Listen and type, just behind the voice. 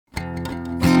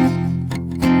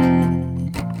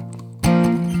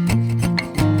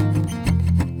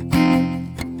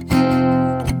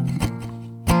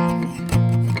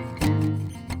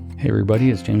everybody,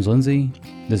 it's James Lindsay.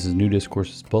 This is New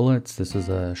Discourses Bullets. This is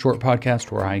a short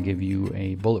podcast where I give you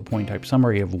a bullet point type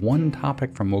summary of one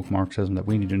topic from woke Marxism that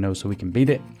we need to know so we can beat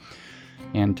it.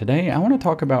 And today I want to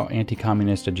talk about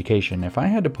anti-communist education. If I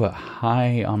had to put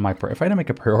high on if I had to make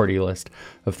a priority list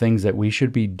of things that we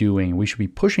should be doing, we should be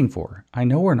pushing for, I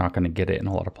know we're not going to get it in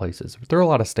a lot of places, but there are a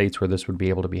lot of states where this would be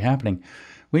able to be happening.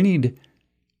 We need,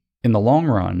 in the long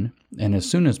run, and as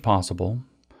soon as possible,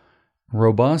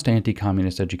 robust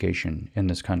anti-communist education in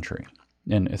this country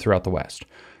and throughout the West.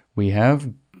 We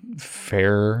have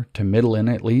fair to middle in,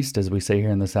 at least, as we say here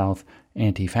in the South,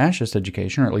 anti-fascist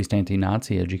education, or at least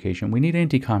anti-Nazi education. We need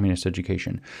anti-communist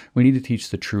education. We need to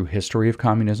teach the true history of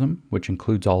communism, which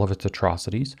includes all of its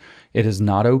atrocities. It is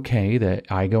not okay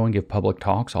that I go and give public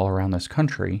talks all around this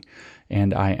country,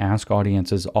 and I ask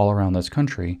audiences all around this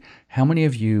country, how many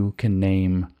of you can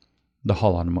name the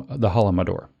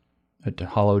Holodomor?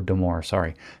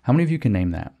 How many of you can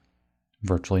name that?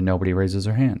 Virtually nobody raises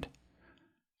their hand.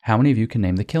 How many of you can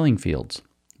name the killing fields?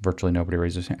 Virtually nobody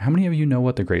raises their hand. How many of you know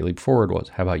what the Great Leap Forward was?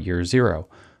 How about Year Zero?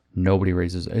 Nobody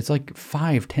raises. It's like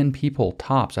 5-10 people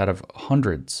tops out of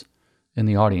hundreds in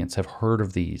the audience have heard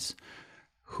of these.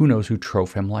 Who knows who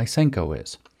Trofim Lysenko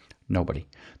is? Nobody.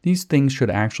 These things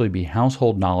should actually be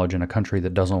household knowledge in a country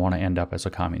that doesn't want to end up as a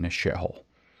communist shithole.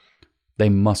 They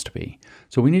must be.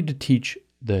 So we need to teach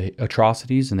the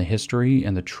atrocities and the history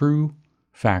and the true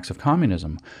facts of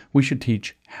communism. We should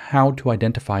teach how to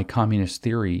identify communist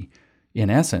theory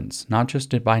in essence, not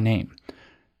just by name.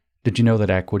 Did you know that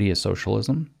equity is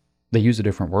socialism? They use a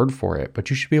different word for it,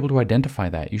 but you should be able to identify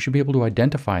that. You should be able to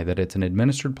identify that it's an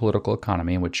administered political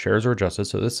economy in which shares are adjusted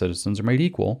so that citizens are made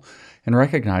equal, and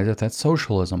recognize that that's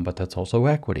socialism, but that's also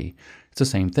equity. It's the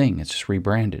same thing. It's just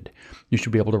rebranded. You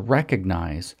should be able to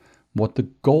recognize what the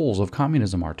goals of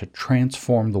communism are, to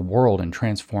transform the world and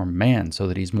transform man so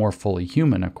that he's more fully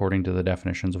human according to the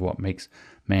definitions of what makes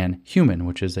man human,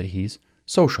 which is that he's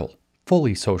social,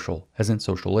 fully social, as in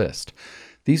socialist.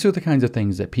 These are the kinds of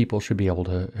things that people should be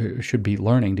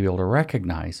learning to be able to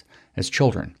recognize as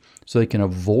children so they can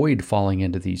avoid falling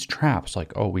into these traps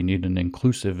like, oh, we need an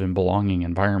inclusive and belonging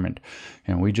environment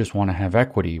and we just want to have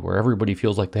equity where everybody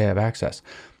feels like they have access.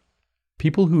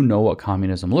 People who know what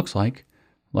communism looks like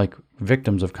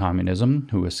victims of communism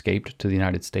who escaped to the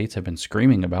United States have been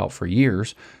screaming about for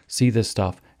years, see this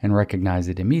stuff and recognize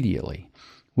it immediately.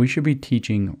 We should be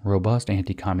teaching robust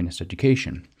anti-communist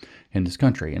education in this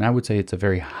country, and I would say it's a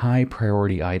very high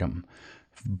priority item,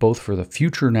 both for the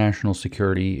future national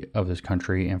security of this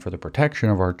country and for the protection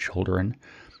of our children,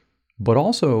 but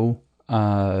also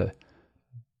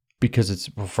because it's,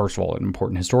 well, first of all, an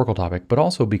important historical topic, but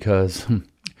also because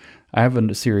I have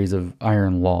a series of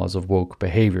iron laws of woke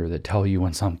behavior that tell you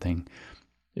when something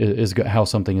is how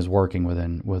something is working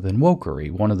within wokery.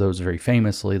 One of those very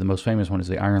famously, the most famous one is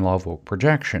the iron law of woke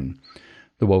projection.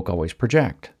 The woke always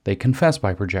project. They confess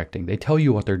by projecting. They tell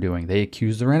you what they're doing. They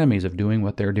accuse their enemies of doing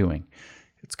what they're doing.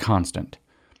 It's constant.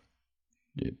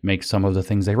 It makes some of the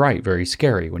things they write very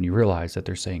scary when you realize that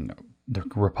they're saying the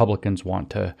Republicans want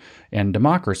to end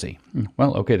democracy.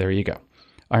 Well, okay, there you go.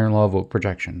 Iron law of woke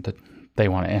projection. They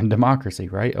want to end democracy,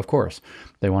 right? Of course.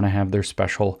 They want to have their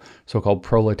special so-called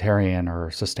proletarian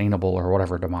or sustainable or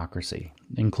whatever democracy,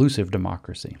 inclusive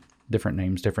democracy, different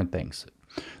names, different things.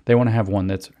 They want to have one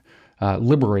that's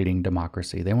liberating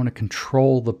democracy. They want to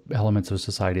control the elements of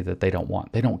society that they don't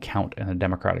want. They don't count in a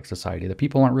democratic society. The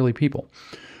people aren't really people.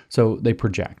 So they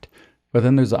project. But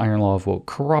then there's the iron law of woke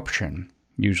corruption.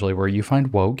 Usually where you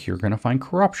find woke, you're going to find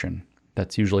corruption.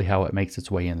 That's usually how it makes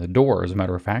its way in the door, as a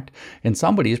matter of fact. And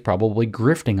somebody is probably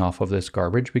grifting off of this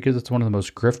garbage because it's one of the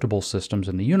most griftable systems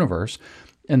in the universe.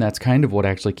 And that's kind of what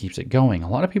actually keeps it going. A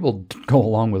lot of people go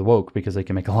along with woke because they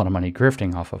can make a lot of money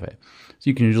grifting off of it. So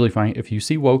you can usually find, if you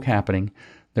see woke happening,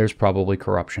 there's probably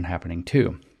corruption happening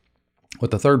too.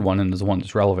 But the third one, and is the one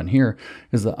that's relevant here,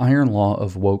 is the iron law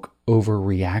of woke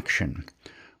overreaction.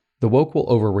 The woke will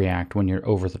overreact when you're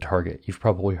over the target. You've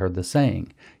probably heard the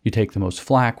saying. You take the most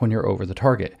flack when you're over the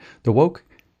target. The woke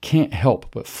can't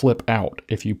help but flip out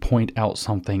if you point out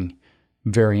something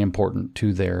very important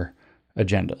to their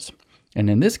agendas. And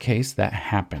in this case, that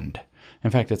happened.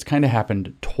 In fact, it's kind of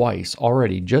happened twice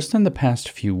already, just in the past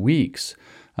few weeks.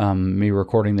 Me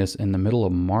recording this in the middle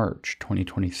of March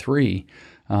 2023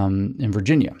 in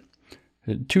Virginia.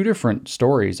 Two different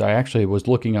stories. I actually was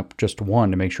looking up just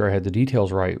one to make sure I had the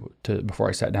details right before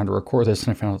I sat down to record this, and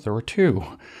I found out there were two.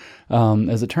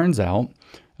 As it turns out,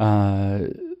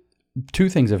 two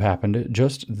things have happened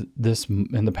just this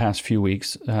in the past few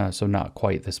weeks, so not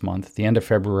quite this month. At the end of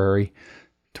February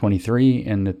 23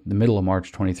 and the middle of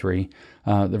March 23,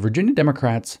 the Virginia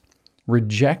Democrats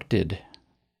rejected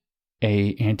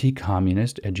a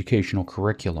anti-communist educational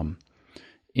curriculum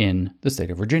in the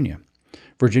state of Virginia.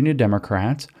 Virginia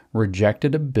Democrats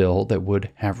rejected a bill that would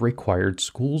have required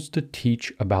schools to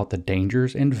teach about the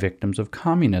dangers and victims of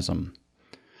communism,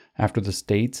 after the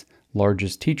state's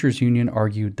largest teachers union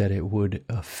argued that it would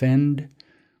offend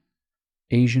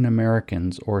Asian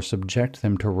Americans or subject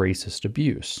them to racist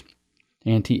abuse.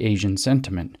 Anti-Asian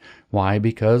sentiment. Why?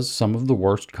 Because some of the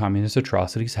worst communist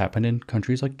atrocities happened in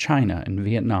countries like China and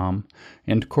Vietnam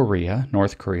and Korea,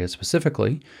 North Korea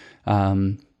specifically,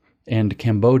 and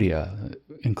Cambodia,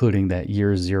 including that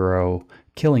Year Zero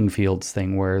killing fields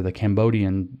thing where the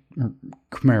Cambodian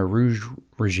Khmer Rouge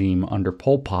regime under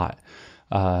Pol Pot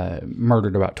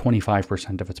murdered about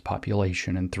 25% of its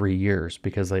population in 3 years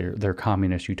because their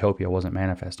communist utopia wasn't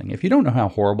manifesting. If you don't know how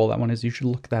horrible that one is, you should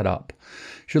look that up.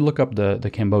 You should look up the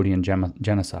Cambodian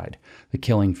genocide, the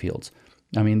killing fields.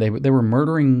 I mean, they were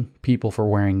murdering people for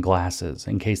wearing glasses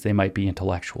in case they might be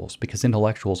intellectuals, because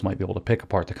intellectuals might be able to pick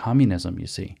apart the communism, you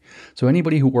see. So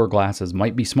anybody who wore glasses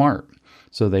might be smart.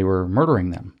 So they were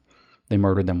murdering them. They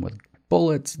murdered them with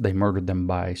bullets. They murdered them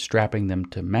by strapping them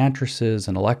to mattresses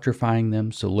and electrifying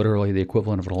them. So literally the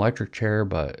equivalent of an electric chair,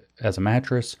 but as a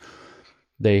mattress.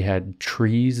 They had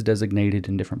trees designated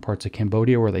in different parts of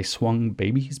Cambodia where they swung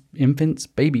babies,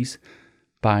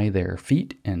 by their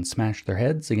feet and smashed their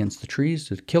heads against the trees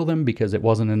to kill them because it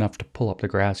wasn't enough to pull up the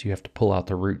grass. You have to pull out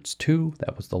the roots too.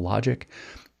 That was the logic.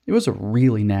 It was a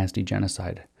really nasty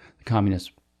genocide the communists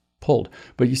pulled.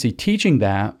 But you see, teaching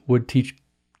that would teach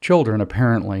children,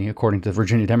 apparently, according to the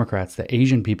Virginia Democrats, that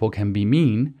Asian people can be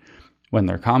mean when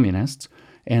they're communists,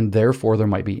 and therefore there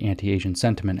might be anti-Asian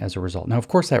sentiment as a result. Now, of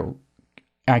course, that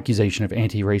accusation of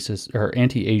anti-racist or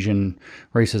anti-Asian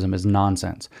racism is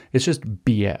nonsense. It's just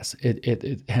BS.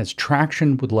 It has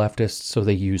traction with leftists, so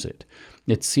they use it.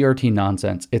 It's CRT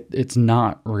nonsense. It's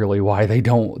not really why they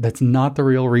don't. That's not the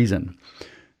real reason.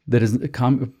 That is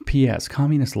P.S.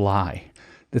 Communists lie.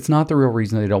 That's not the real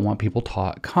reason they don't want people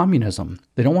taught communism.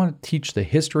 They don't want to teach the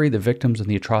history, the victims, and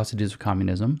the atrocities of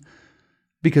communism,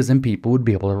 because then people would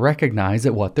be able to recognize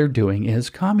that what they're doing is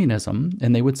communism,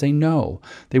 and they would say no.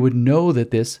 They would know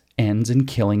that this ends in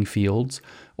killing fields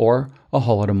or a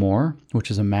Holodomor,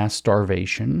 which is a mass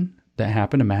starvation that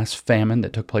happened, a mass famine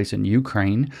that took place in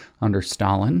Ukraine under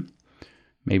Stalin.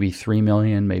 Maybe 3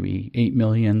 million, maybe 8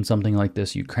 million, something like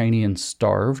this, Ukrainians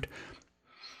starved.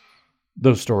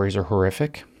 Those stories are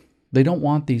horrific. They don't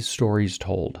want these stories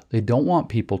told. They don't want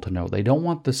people to know. They don't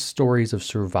want the stories of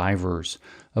survivors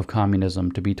of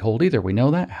communism to be told either. We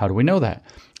know that. How do we know that?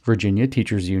 Virginia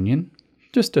Teachers Union,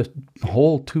 just a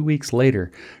whole 2 weeks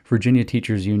later, Virginia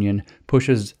Teachers Union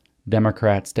pushes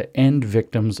Democrats to end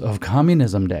Victims of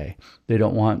Communism Day. They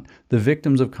don't want the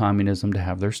victims of communism to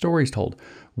have their stories told.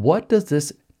 What does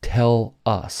this tell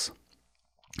us?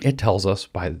 It tells us,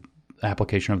 by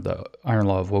application of the iron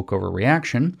law of woke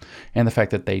overreaction, and the fact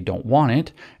that they don't want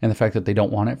it, and the fact that they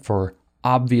don't want it for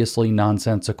obviously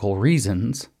nonsensical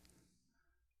reasons,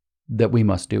 that we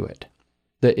must do it.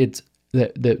 That it's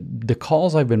the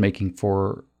calls I've been making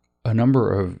for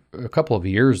a couple of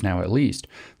years now at least,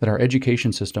 that our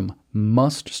education system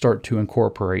must start to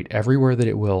incorporate everywhere that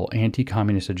it will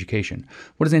anti-communist education.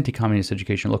 What does anti-communist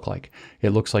education look like? It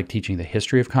looks like teaching the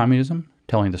history of communism,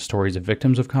 telling the stories of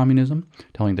victims of communism,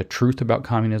 telling the truth about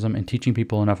communism, and teaching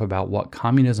people enough about what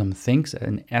communism thinks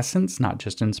in essence, not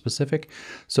just in specific,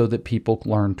 so that people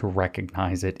learn to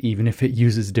recognize it, even if it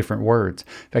uses different words.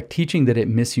 In fact, teaching that it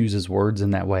misuses words in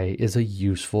that way is a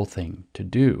useful thing to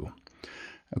do.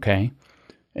 Okay?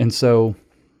 And so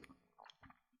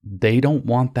they don't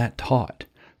want that taught.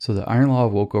 So the iron law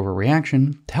of woke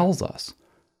overreaction tells us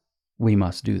we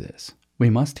must do this. We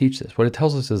must teach this. What it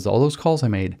tells us is all those calls I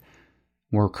made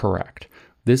were correct.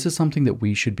 This is something that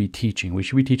we should be teaching. We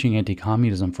should be teaching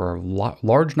anti-communism for a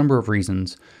large number of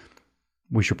reasons.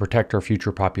 We should protect our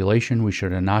future population. We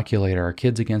should inoculate our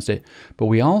kids against it. But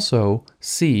we also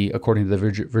see, according to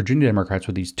the Virginia Democrats,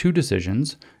 with these two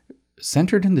decisions,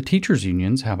 centered in the teachers'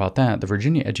 unions, how about that? The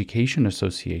Virginia Education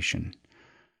Association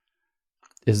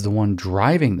is the one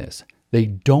driving this. They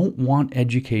don't want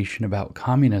education about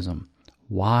communism.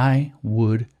 Why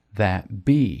would that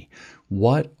be?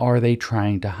 What are they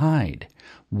trying to hide?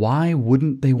 Why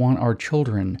wouldn't they want our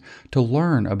children to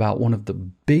learn about one of the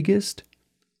biggest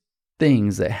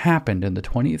things that happened in the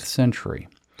 20th century,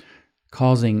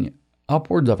 causing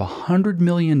upwards of 100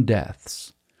 million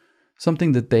deaths,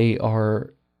 something that they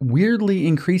are weirdly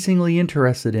increasingly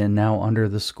interested in now under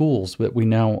the schools that we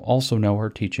now also know are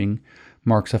teaching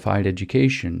Marxified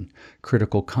education,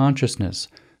 critical consciousness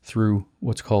through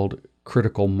what's called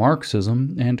critical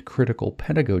Marxism and critical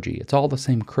pedagogy. It's all the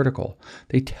same critical.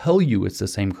 They tell you it's the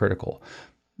same critical.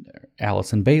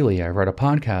 Allison Bailey, I read a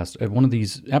podcast, one of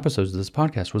these episodes of this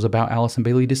podcast was about Allison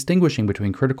Bailey distinguishing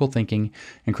between critical thinking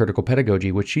and critical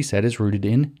pedagogy, which she said is rooted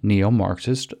in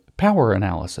neo-Marxist power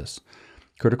analysis.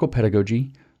 Critical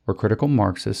pedagogy or critical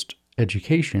Marxist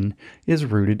education is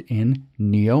rooted in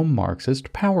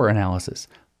neo-Marxist power analysis.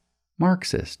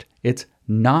 Marxist. It's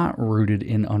not rooted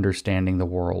in understanding the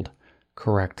world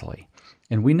correctly.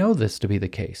 And we know this to be the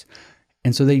case.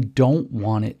 And so they don't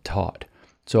want it taught.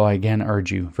 So I again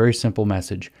urge you, very simple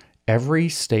message. Every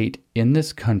state in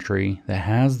this country that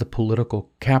has the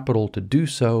political capital to do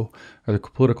so, or the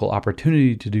political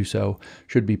opportunity to do so,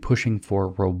 should be pushing for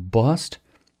robust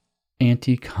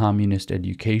anti-communist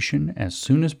education as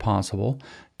soon as possible.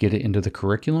 Get it into the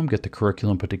curriculum, get the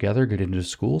curriculum put together, get it into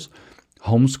schools.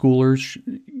 Homeschoolers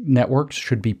networks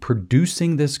should be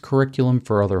producing this curriculum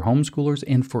for other homeschoolers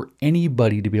and for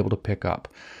anybody to be able to pick up.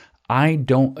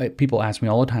 People ask me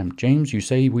all the time, James, you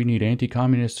say we need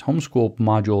anti-communist homeschool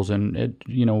modules and,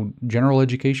 general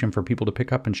education for people to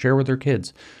pick up and share with their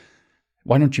kids.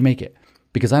 Why don't you make it?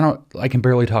 Because I can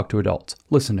barely talk to adults.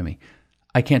 Listen to me.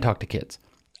 I can't talk to kids.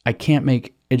 I can't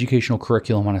make educational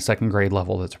curriculum on a second grade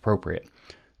level that's appropriate.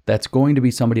 That's going to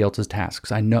be somebody else's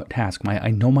tasks. I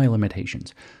know my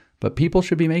limitations. But people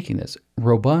should be making this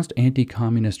robust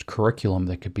anti-communist curriculum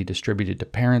that could be distributed to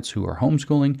parents who are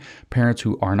homeschooling, parents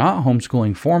who are not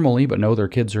homeschooling formally but know their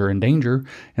kids are in danger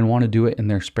and want to do it in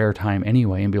their spare time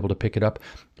anyway and be able to pick it up.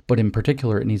 But in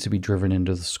particular, it needs to be driven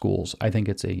into the schools. I think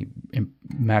it's a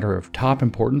matter of top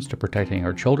importance to protecting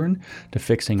our children, to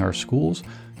fixing our schools,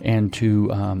 and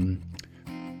to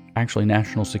actually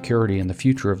national security and the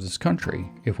future of this country.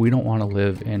 If we don't want to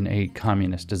live in a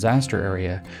communist disaster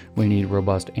area, we need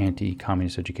robust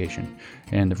anti-communist education.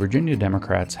 And the Virginia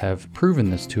Democrats have proven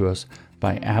this to us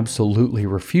by absolutely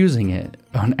refusing it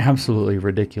on absolutely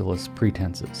ridiculous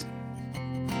pretenses.